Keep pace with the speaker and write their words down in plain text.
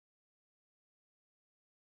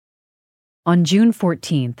On June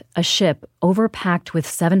 14th, a ship overpacked with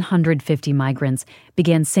 750 migrants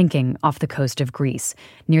began sinking off the coast of Greece,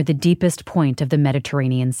 near the deepest point of the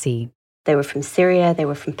Mediterranean Sea. They were from Syria, they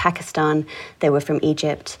were from Pakistan, they were from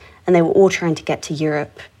Egypt, and they were all trying to get to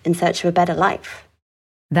Europe in search of a better life.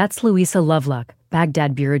 That's Louisa Lovelock,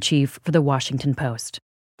 Baghdad bureau chief for The Washington Post.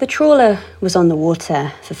 The trawler was on the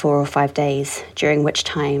water for 4 or 5 days, during which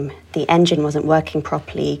time the engine wasn't working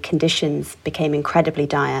properly, conditions became incredibly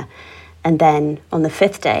dire. And then on the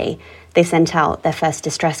 5th day, they sent out their first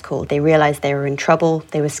distress call. They realized they were in trouble,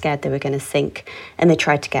 they were scared they were going to sink, and they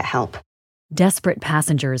tried to get help. Desperate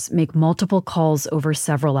passengers make multiple calls over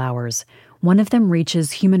several hours. One of them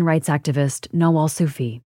reaches human rights activist Nawal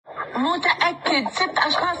Soufi.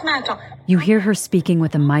 You hear her speaking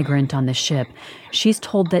with a migrant on the ship. She's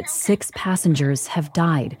told that 6 passengers have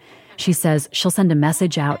died. She says she'll send a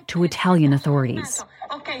message out to Italian authorities.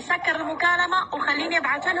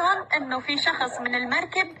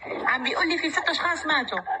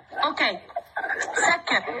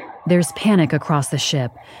 There's panic across the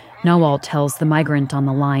ship. Nawal tells the migrant on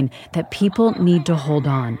the line that people need to hold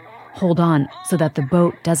on so that the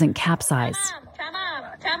boat doesn't capsize.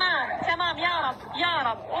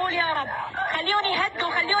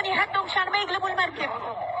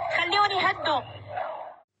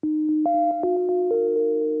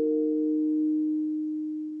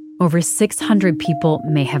 Over 600 people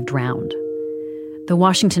may have drowned. The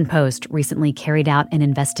Washington Post recently carried out an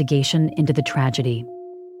investigation into the tragedy.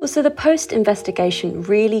 Well, so the Post investigation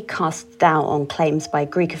really casts doubt on claims by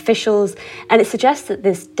Greek officials, and it suggests that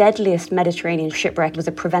this deadliest Mediterranean shipwreck was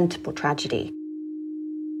a preventable tragedy.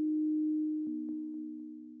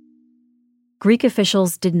 Greek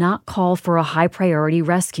officials did not call for a high-priority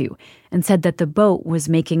rescue and said that the boat was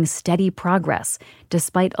making steady progress,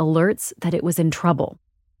 despite alerts that it was in trouble.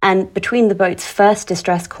 And between the boat's first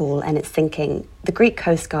distress call and its sinking, the Greek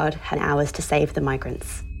Coast Guard had hours to save the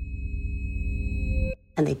migrants.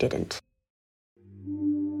 And they didn't.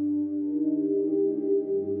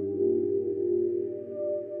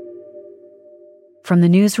 From the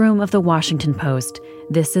newsroom of The Washington Post,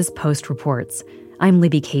 this is Post Reports. I'm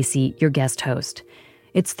Libby Casey, your guest host.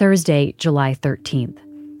 It's Thursday, July 13th.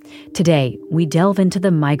 Today, we delve into the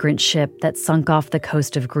migrant ship that sunk off the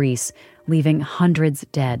coast of Greece, leaving hundreds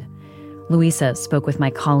dead. Louisa spoke with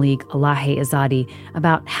my colleague Elahe Izadi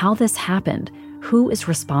about how this happened, who is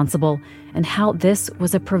responsible, and how this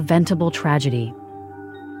was a preventable tragedy.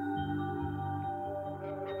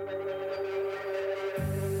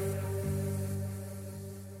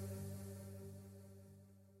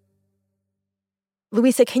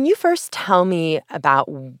 Louisa, can you first tell me about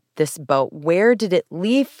this boat? Where did it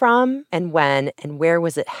leave from and when, and where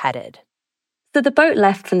was it headed? So the boat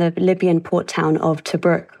left from the Libyan port town of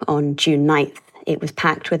Tobruk on June 9th. It was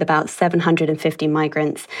packed with about 750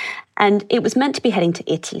 migrants, and it was meant to be heading to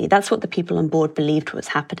Italy. That's what the people on board believed was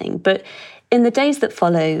happening. But in the days that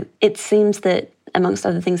follow, it seems that, amongst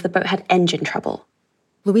other things, the boat had engine trouble.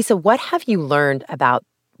 Louisa, what have you learned about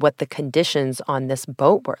what the conditions on this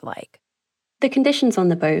boat were like? The conditions on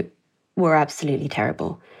the boat were absolutely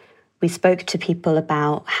terrible. We spoke to people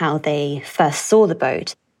about how they first saw the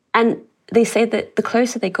boat, and they say that the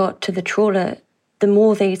closer they got to the trawler, the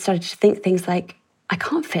more they started to think things like, I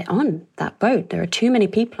can't fit on that boat. There are too many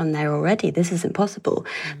people on there already. This isn't possible.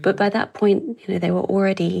 Mm-hmm. But by that point, they were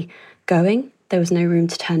already going. There was no room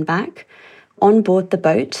to turn back. On board the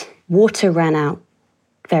boat, water ran out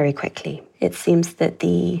very quickly. It seems that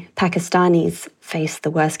the Pakistanis faced the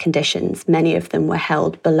worst conditions. Many of them were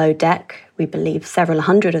held below deck. We believe several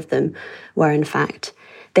hundred of them were, in fact.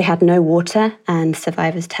 They had no water, and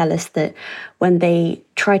survivors tell us that when they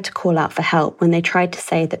tried to call out for help, when they tried to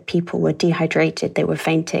say that people were dehydrated, they were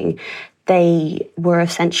fainting, they were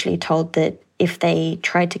essentially told that if they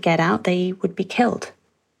tried to get out, they would be killed.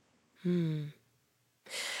 And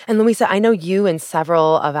Louisa, I know you and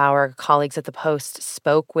several of our colleagues at the Post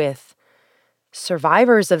spoke with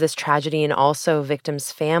survivors of this tragedy and also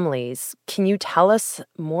victims' families. Can you tell us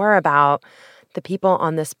more about the people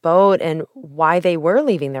on this boat and why they were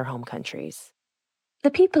leaving their home countries? The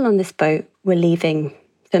people on this boat were leaving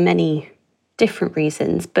for many different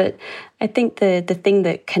reasons, but I think the thing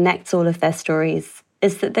that connects all of their stories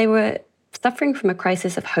is that they were suffering from a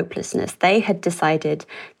crisis of hopelessness. They had decided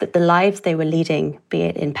that the lives they were leading, be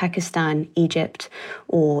it in Pakistan, Egypt,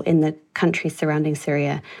 or in the countries surrounding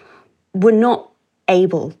Syria, were not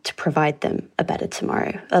able to provide them a better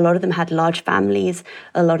tomorrow. A lot of them had large families,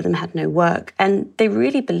 a lot of them had no work, and they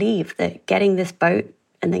really believed that getting this boat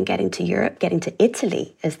and then getting to Europe, getting to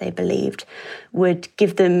Italy, as they believed, would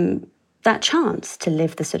give them that chance to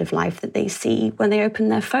live the sort of life that they see when they open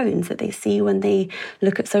their phones, that they see when they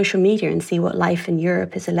look at social media and see what life in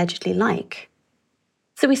Europe is allegedly like.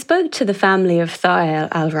 So we spoke to the family of Thayer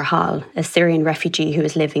al-Rahal, a Syrian refugee who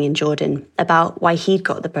was living in Jordan, about why he'd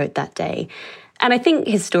got the boat that day. And I think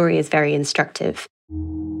his story is very instructive.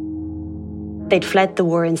 They'd fled the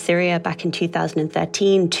war in Syria back in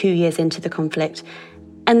 2013, 2 years into the conflict,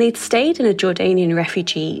 and they'd stayed in a Jordanian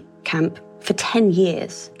refugee camp for 10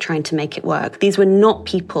 years trying to make it work. These were not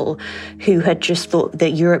people who had just thought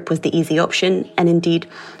that Europe was the easy option. And indeed,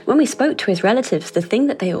 when we spoke to his relatives, the thing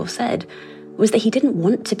that they all said was that he didn't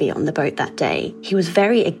want to be on the boat that day. He was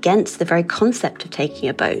very against the very concept of taking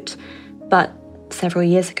a boat. But several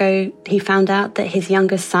years ago, he found out that his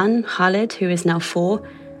youngest son, Khalid, who is now 4,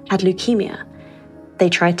 had leukemia. They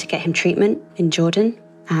tried to get him treatment in Jordan,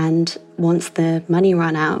 and once the money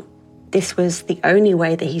ran out, this was the only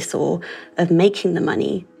way that he saw of making the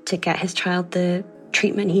money to get his child the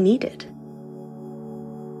treatment he needed.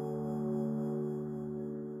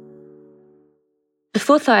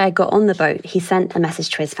 Before Thayer got on the boat, he sent a message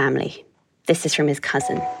to his family. This is from his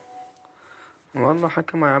cousin. والله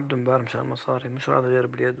حكى معي عبد امبارح مشان مصاري مش راضي غير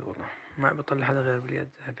باليد والله ما بيطلع حدا غير باليد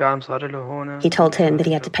في عالم صار له هون. He told him that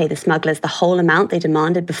he had to pay the smugglers the whole amount they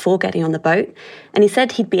demanded before getting on the boat, and he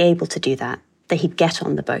said he'd be able to do that he'd get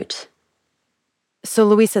on the boat. So,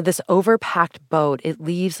 Louisa, this overpacked boat, it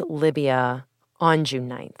leaves Libya on June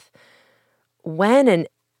 9th. When and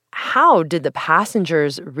how did the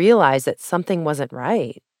passengers realize that something wasn't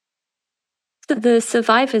right? So the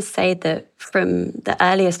survivors say that from the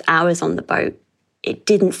earliest hours on the boat, it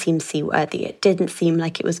didn't seem seaworthy. It didn't seem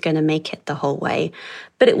like it was going to make it the whole way.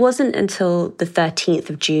 But it wasn't until the 13th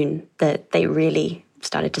of June that they really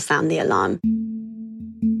started to sound the alarm.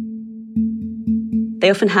 They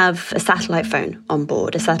often have a satellite phone on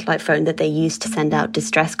board, a satellite phone that they use to send out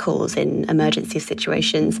distress calls in emergency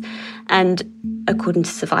situations. And according to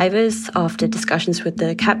survivors, after discussions with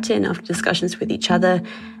the captain, after discussions with each other,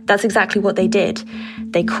 that's exactly what they did.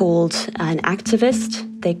 They called an activist.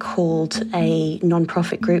 They called a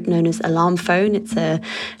non-profit group known as Alarm Phone. It's a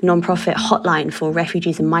non-profit hotline for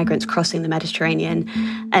refugees and migrants crossing the Mediterranean.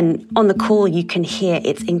 And on the call, you can hear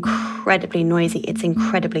it's incredibly noisy. It's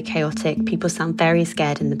incredibly chaotic. People sound very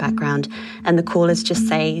scared in the background. And the callers just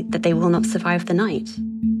say that they will not survive the night.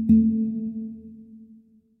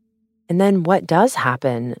 And then what does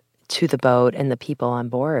happen to the boat and the people on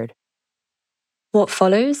board? What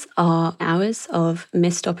follows are hours of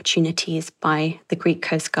missed opportunities by the Greek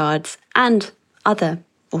Coast Guards and other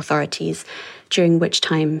authorities, during which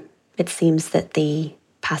time it seems that the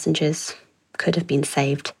passengers could have been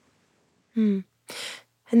saved. And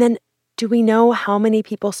then, do we know how many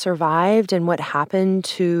people survived and what happened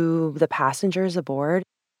to the passengers aboard?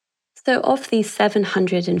 So of these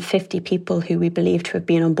 750 people who we believe to have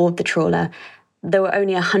been on board the trawler, there were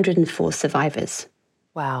only 104 survivors.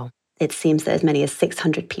 Wow. It seems that as many as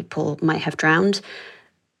 600 people might have drowned.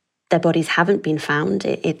 Their bodies haven't been found.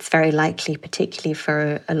 It's very likely, particularly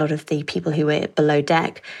for a lot of the people who were below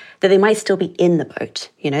deck, that they might still be in the boat.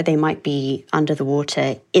 You know, they might be under the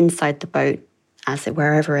water, inside the boat,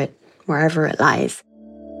 wherever it lies.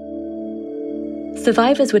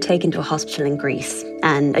 Survivors were taken to a hospital in Greece,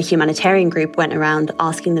 and a humanitarian group went around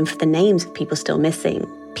asking them for the names of people still missing,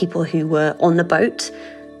 people who were on the boat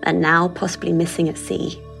and now possibly missing at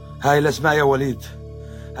sea. هاي الأسماء يا وليد.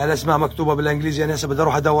 هاي الأسماء مكتوبة بالإنجليزي. أنا هسه بدي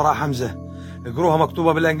أروح أدور على حمزة. اقروها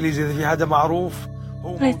مكتوبة بالإنجليزي إذا في حدا معروف.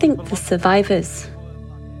 I think the survivors,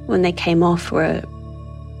 when they came off, were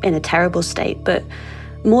in a terrible state. But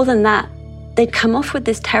more than that, they'd come off with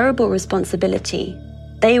this terrible responsibility.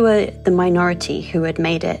 They were the minority who had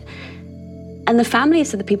made it. And the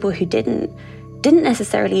families of the people who didn't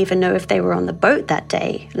necessarily even know if they were on the boat that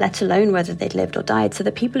day, let alone whether they'd lived or died. So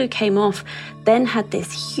the people who came off then had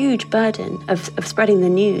this huge burden of spreading the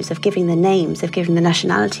news, of giving the names, of giving the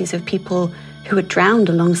nationalities of people who had drowned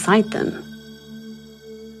alongside them.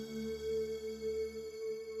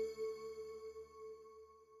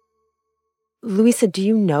 Louisa, do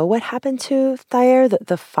you know what happened to Thayer,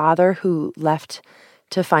 the father who left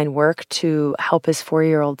to find work to help his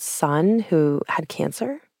 4-year-old son who had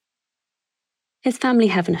cancer? His family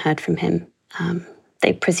haven't heard from him.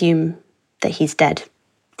 They presume that he's dead.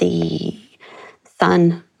 The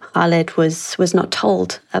son, Khalid, was not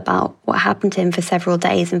told about what happened to him for several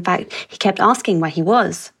days. In fact, he kept asking where he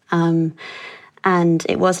was. And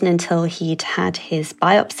it wasn't until he'd had his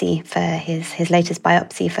biopsy for his latest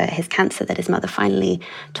biopsy for his cancer that his mother finally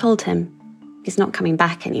told him he's not coming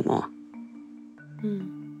back anymore.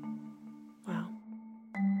 Wow.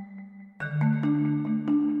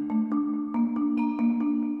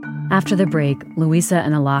 After the break, Luisa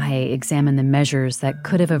and Elahe examine the measures that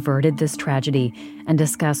could have averted this tragedy and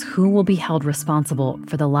discuss who will be held responsible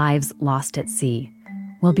for the lives lost at sea.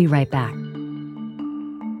 We'll be right back.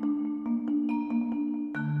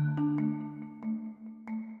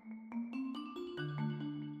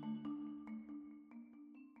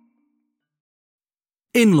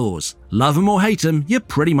 In-laws, love them or hate them, you're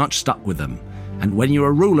pretty much stuck with them. And when you're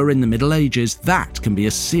a ruler in the Middle Ages, that can be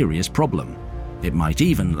a serious problem. It might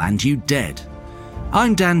even land you dead.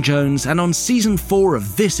 I'm Dan Jones, and on Season 4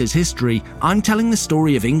 of This Is History, I'm telling the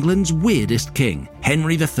story of England's weirdest king,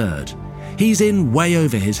 Henry III. He's in way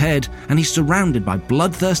over his head, and he's surrounded by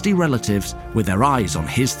bloodthirsty relatives with their eyes on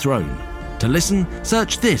his throne. To listen,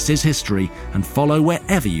 search This Is History and follow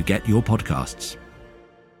wherever you get your podcasts.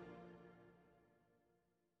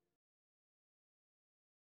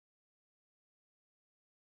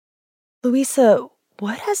 Luisa,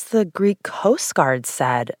 what has the Greek Coast Guard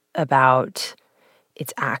said about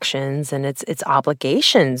its actions and its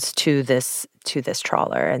obligations to this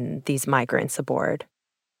trawler and these migrants aboard?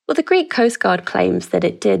 Well, the Greek Coast Guard claims that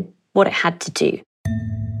it did what it had to do.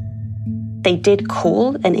 They did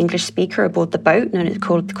call an English speaker aboard the boat,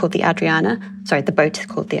 called the Adriana. Sorry, the boat is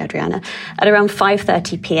called the Adriana, at around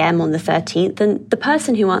 5:30 p.m. on the 13th. And the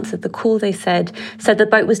person who answered the call, they said the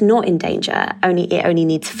boat was not in danger. It only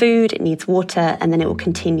needs food, it needs water, and then it will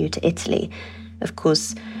continue to Italy. Of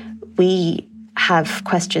course, we have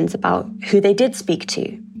questions about who they did speak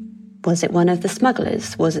to. Was it one of the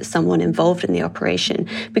smugglers? Was it someone involved in the operation?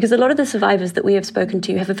 Because a lot of the survivors that we have spoken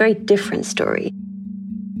to have a very different story.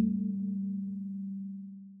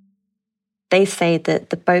 They say that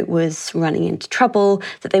the boat was running into trouble,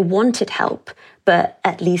 that they wanted help, but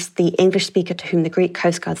at least the English speaker to whom the Greek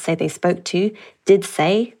Coast Guard say they spoke to did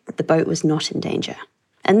say that the boat was not in danger.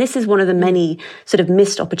 And this is one of the many sort of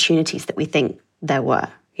missed opportunities that we think there were.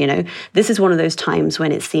 This is one of those times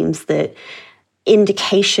when it seems that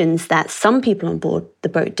indications that some people on board the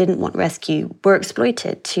boat didn't want rescue were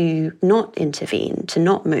exploited to not intervene, to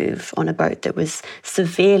not move on a boat that was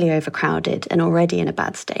severely overcrowded and already in a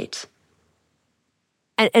bad state.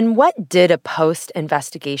 And what did a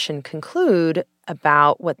post-investigation conclude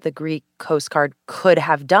about what the Greek Coast Guard could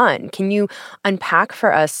have done? Can you unpack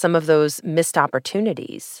for us some of those missed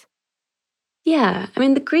opportunities? Yeah,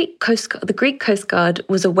 the Greek Coast Guard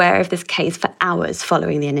was aware of this case for hours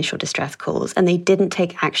following the initial distress calls, and they didn't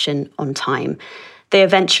take action on time. They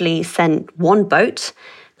eventually sent one boat,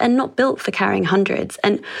 and not built for carrying hundreds.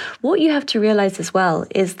 And what you have to realize as well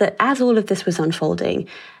is that as all of this was unfolding,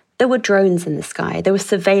 there were drones in the sky, there was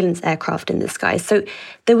surveillance aircraft in the sky. So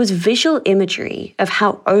there was visual imagery of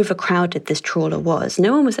how overcrowded this trawler was.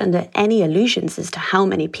 No one was under any illusions as to how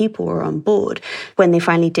many people were on board. When they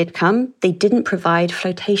finally did come, they didn't provide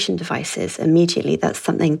flotation devices immediately. That's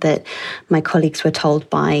something that my colleagues were told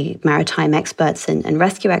by maritime experts and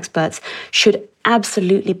rescue experts should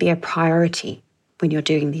absolutely be a priority when you're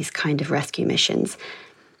doing these kind of rescue missions.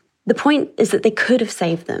 The point is that they could have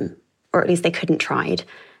saved them, or at least they couldn't tried.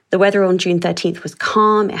 The weather on June 13th was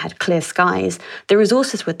calm, it had clear skies, the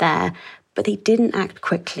resources were there, but they didn't act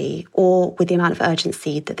quickly or with the amount of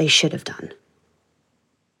urgency that they should have done.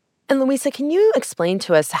 And Luisa, can you explain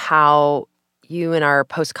to us how you and our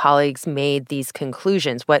Post colleagues made these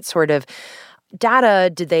conclusions? What sort of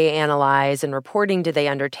data did they analyze and reporting did they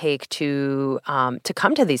undertake to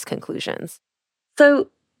come to these conclusions? So,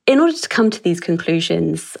 in order to come to these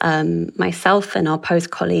conclusions, myself and our Post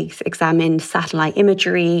colleagues examined satellite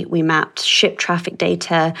imagery, we mapped ship traffic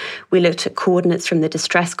data, we looked at coordinates from the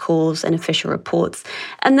distress calls and official reports,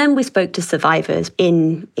 and then we spoke to survivors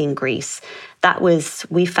in Greece. That was,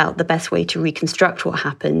 we felt, the best way to reconstruct what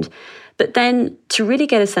happened. But then to really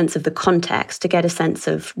get a sense of the context, to get a sense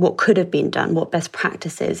of what could have been done, what best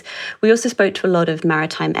practices, we also spoke to a lot of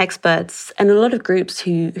maritime experts and a lot of groups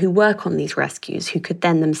who work on these rescues, who could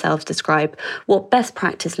then themselves describe what best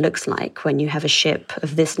practice looks like when you have a ship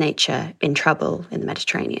of this nature in trouble in the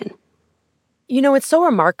Mediterranean. It's so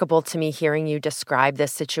remarkable to me hearing you describe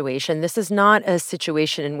this situation. This is not a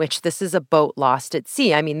situation in which this is a boat lost at sea.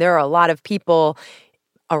 There are a lot of people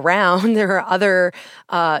around. There are other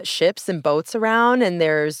ships and boats around, and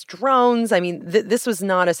there's drones. This was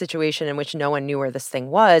not a situation in which no one knew where this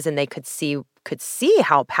thing was, and they could see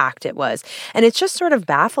how packed it was. And it's just sort of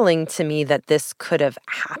baffling to me that this could have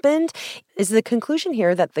happened. Is the conclusion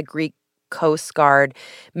here that the Greek Coast Guard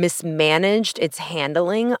mismanaged its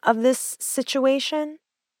handling of this situation?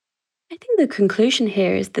 I think the conclusion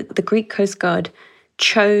here is that the Greek Coast Guard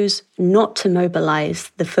chose not to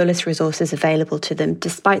mobilize the fullest resources available to them,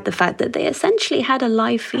 despite the fact that they essentially had a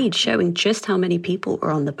live feed showing just how many people were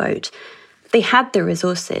on the boat. They had the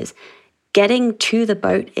resources. Getting to the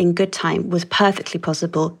boat in good time was perfectly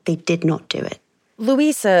possible. They did not do it.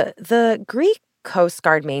 Louisa, the Greek Coast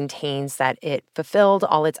Guard maintains that it fulfilled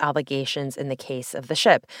all its obligations in the case of the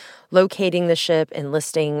ship, locating the ship,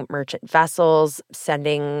 enlisting merchant vessels,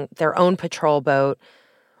 sending their own patrol boat.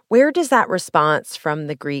 Where does that response from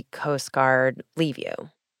the Greek Coast Guard leave you?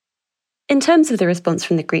 In terms of the response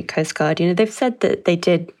from the Greek Coast Guard, they've said that they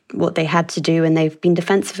did what they had to do and they've been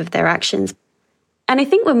defensive of their actions. And I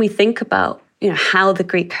think when we think about, how the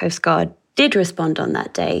Greek Coast Guard did respond on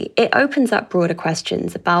that day, it opens up broader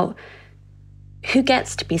questions about who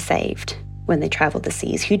gets to be saved when they travel the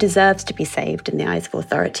seas, who deserves to be saved in the eyes of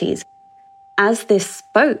authorities. As this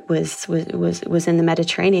boat was in the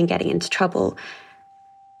Mediterranean getting into trouble,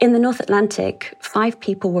 in the North Atlantic, 5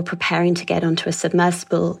 people were preparing to get onto a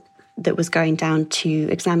submersible that was going down to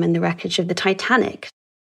examine the wreckage of the Titanic.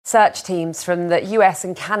 Search teams from the US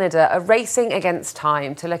and Canada are racing against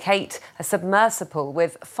time to locate a submersible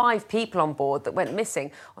with 5 people on board that went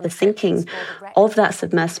missing. The sinking of that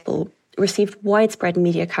submersible received widespread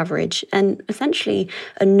media coverage and essentially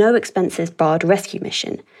a no-expenses-barred rescue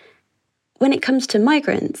mission. When it comes to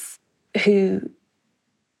migrants, who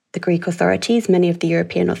the Greek authorities, many of the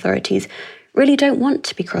European authorities, really don't want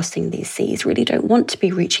to be crossing these seas, really don't want to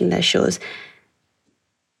be reaching their shores,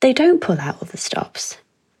 they don't pull out all the stops.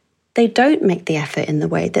 They don't make the effort in the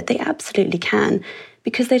way that they absolutely can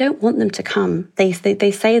because they don't want them to come. They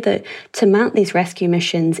say that to mount these rescue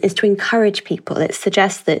missions is to encourage people. It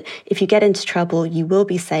suggests that if you get into trouble, you will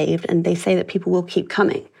be saved, and they say that people will keep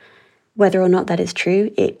coming. Whether or not that is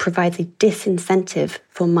true, it provides a disincentive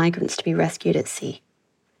for migrants to be rescued at sea.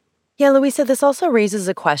 Yeah, Louisa, this also raises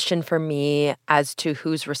a question for me as to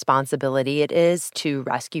whose responsibility it is to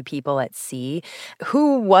rescue people at sea.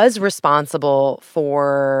 Who was responsible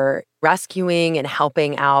for rescuing and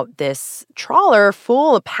helping out this trawler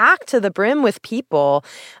packed to the brim with people?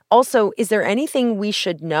 Also, is there anything we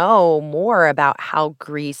should know more about how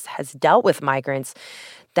Greece has dealt with migrants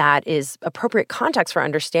that is appropriate context for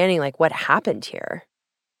understanding what happened here?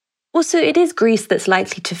 Also, it is Greece that's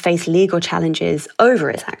likely to face legal challenges over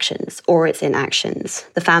its actions or its inactions.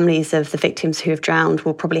 The families of the victims who have drowned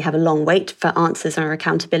will probably have a long wait for answers or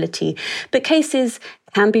accountability, but cases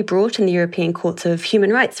can be brought in the European Courts of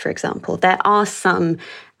Human Rights, for example. There are some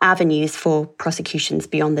avenues for prosecutions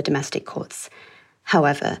beyond the domestic courts.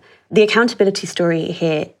 However, the accountability story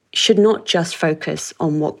here should not just focus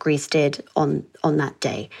on what Greece did on that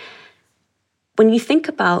day. When you think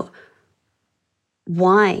about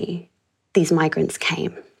why these migrants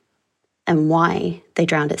came and why they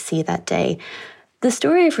drowned at sea that day, the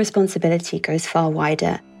story of responsibility goes far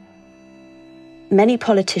wider. Many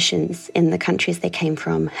politicians in the countries they came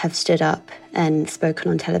from have stood up and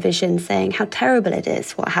spoken on television saying how terrible it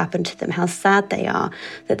is what happened to them, how sad they are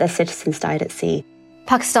that their citizens died at sea.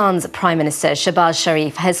 Pakistan's Prime Minister Shehbaz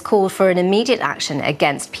Sharif has called for an immediate action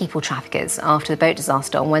against people traffickers after the boat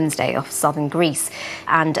disaster on Wednesday off southern Greece.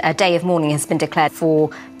 And a day of mourning has been declared for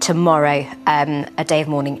tomorrow, a day of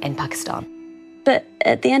mourning in Pakistan. But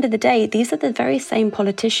at the end of the day, these are the very same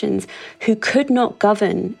politicians who could not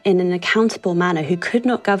govern in an accountable manner, who could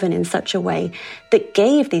not govern in such a way that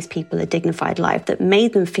gave these people a dignified life, that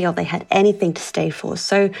made them feel they had anything to stay for.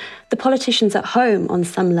 So the politicians at home, on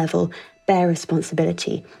some level, bear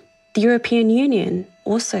responsibility. The European Union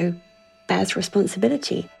also bears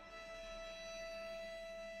responsibility.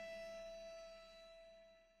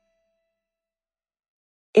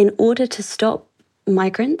 In order to stop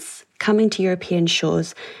migrants coming to European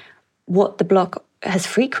shores, what the bloc has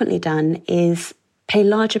frequently done is pay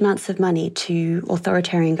large amounts of money to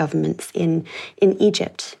authoritarian governments in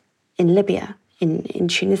Egypt, in Libya, in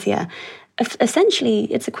Tunisia. Essentially,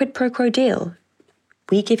 it's a quid pro quo deal.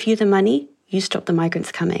 We give you the money, you stop the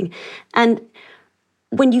migrants coming. And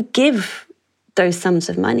when you give those sums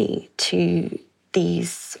of money to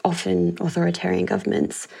these often authoritarian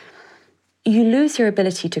governments, you lose your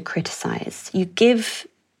ability to criticize. You give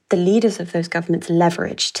the leaders of those governments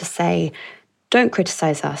leverage to say, don't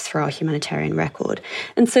criticize us for our humanitarian record.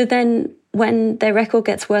 And so then when their record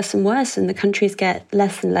gets worse and worse and the countries get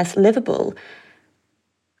less and less livable,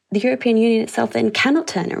 the European Union itself then cannot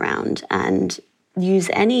turn around and use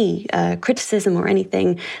any criticism or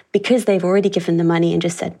anything because they've already given the money and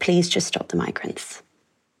just said, please just stop the migrants.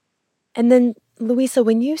 And then, Louisa,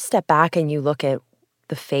 when you step back and you look at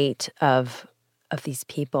the fate of these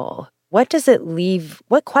people,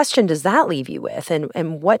 what question does that leave you with?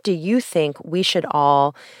 And what do you think we should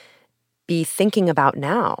all be thinking about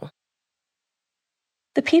now?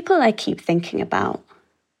 The people I keep thinking about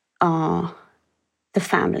are the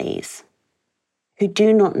families who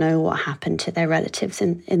do not know what happened to their relatives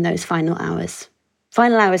in those final hours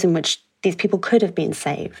in which these people could have been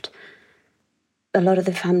saved. A lot of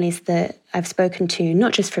the families that I've spoken to,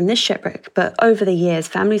 not just from this shipwreck, but over the years,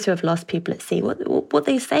 families who have lost people at sea, what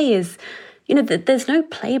they say is, that there's no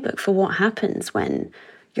playbook for what happens when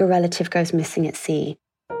your relative goes missing at sea.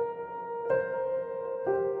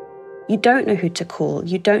 You don't know who to call.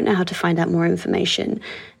 You don't know how to find out more information.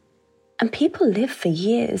 And people live for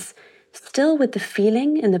years still with the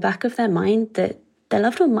feeling in the back of their mind that their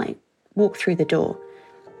loved one might walk through the door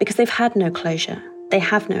because they've had no closure. They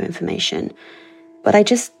have no information. But I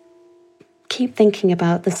just keep thinking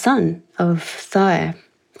about the son of Thaer,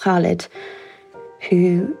 Khalid,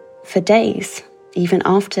 who for days, even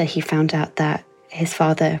after he found out that his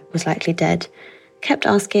father was likely dead, kept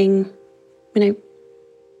asking,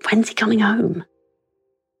 when's he coming home?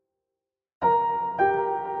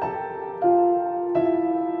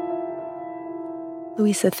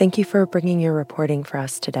 Louisa, thank you for bringing your reporting for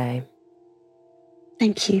us today.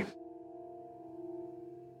 Thank you.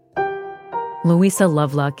 Louisa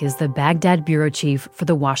Loveluck is the Baghdad bureau chief for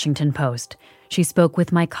The Washington Post. She spoke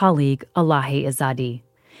with my colleague, Elahi Izadi.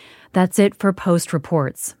 That's it for Post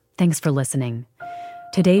Reports. Thanks for listening.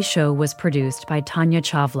 Today's show was produced by Tanya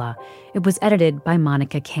Chavla. It was edited by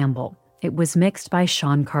Monica Campbell. It was mixed by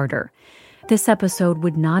Sean Carter. This episode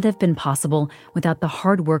would not have been possible without the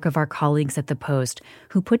hard work of our colleagues at the Post,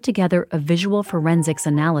 who put together a visual forensics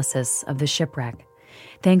analysis of the shipwreck.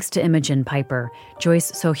 Thanks to Imogen Piper,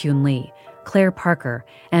 Joyce Sohyun Lee, Claire Parker,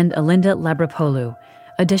 and Alinda Labrapoulou.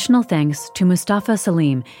 Additional thanks to Mustafa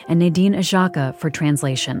Salim and Nadine Ajaka for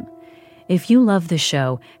translation. If you love the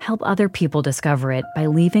show, help other people discover it by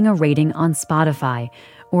leaving a rating on Spotify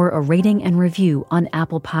or a rating and review on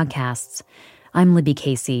Apple Podcasts. I'm Libby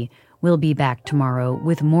Casey. We'll be back tomorrow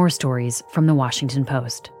with more stories from The Washington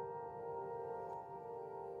Post.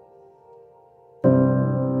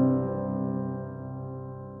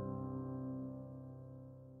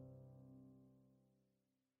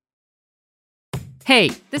 Hey,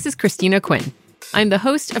 this is Christina Quinn. I'm the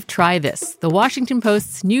host of Try This, The Washington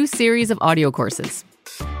Post's new series of audio courses.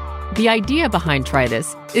 The idea behind Try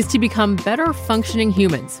This is to become better functioning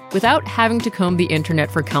humans without having to comb the internet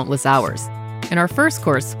for countless hours. In our first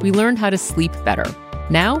course, we learned how to sleep better.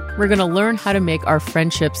 Now, we're going to learn how to make our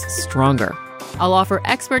friendships stronger. I'll offer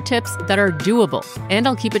expert tips that are doable, and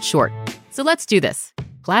I'll keep it short. So let's do this.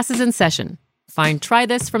 Class is in session. Find Try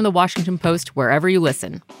This from The Washington Post wherever you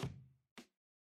listen.